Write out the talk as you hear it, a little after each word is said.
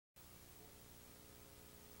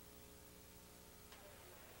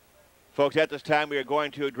Folks, at this time we are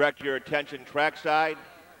going to direct your attention trackside.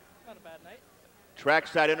 Not a bad night.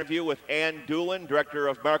 Trackside interview with Ann DOOLIN, Director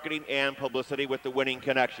of Marketing and Publicity with the Winning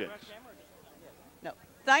Connections. No.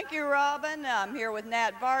 Thank you, Robin. I'm here with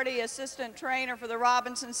Nat Varty, Assistant Trainer for the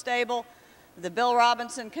Robinson Stable. The Bill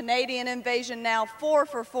Robinson Canadian Invasion, now 4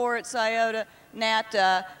 for 4 at Scioto.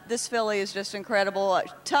 Nat, this filly is just incredible. A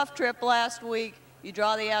tough trip last week. You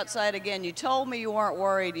draw the outside again. You told me you weren't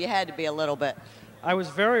worried. You had to be a little bit. I was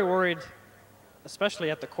very worried,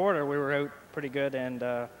 especially at the quarter. We were out pretty good, and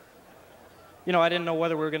you know, I didn't know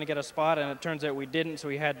whether we were going to get a spot, and it turns out we didn't, so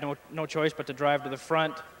we had no choice but to drive to the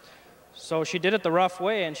front. So she did it the rough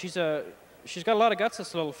way, and she's got a lot of guts,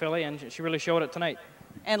 this little filly, and she really showed it tonight.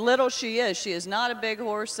 And little she is. She is not a big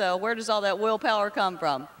horse, so where does all that willpower come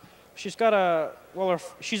from? She's got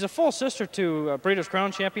she's a full sister to Breeders'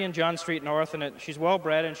 Crown champion John Street North, and she's well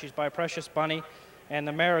bred, and she's by Precious Bunny, and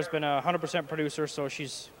the mare has been a 100% producer, so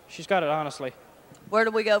she's got it, honestly. Where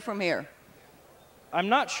do we go from here? I'm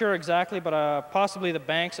not sure exactly, but possibly the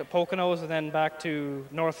banks at Poconos, and then back to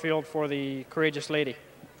Northfield for the Courageous Lady.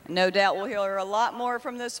 No doubt we'll hear a lot more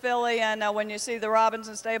from this filly, and when you see the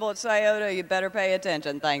Robinson Stable at Scioto, you better pay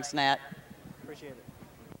attention. Thanks, Nat. Appreciate it.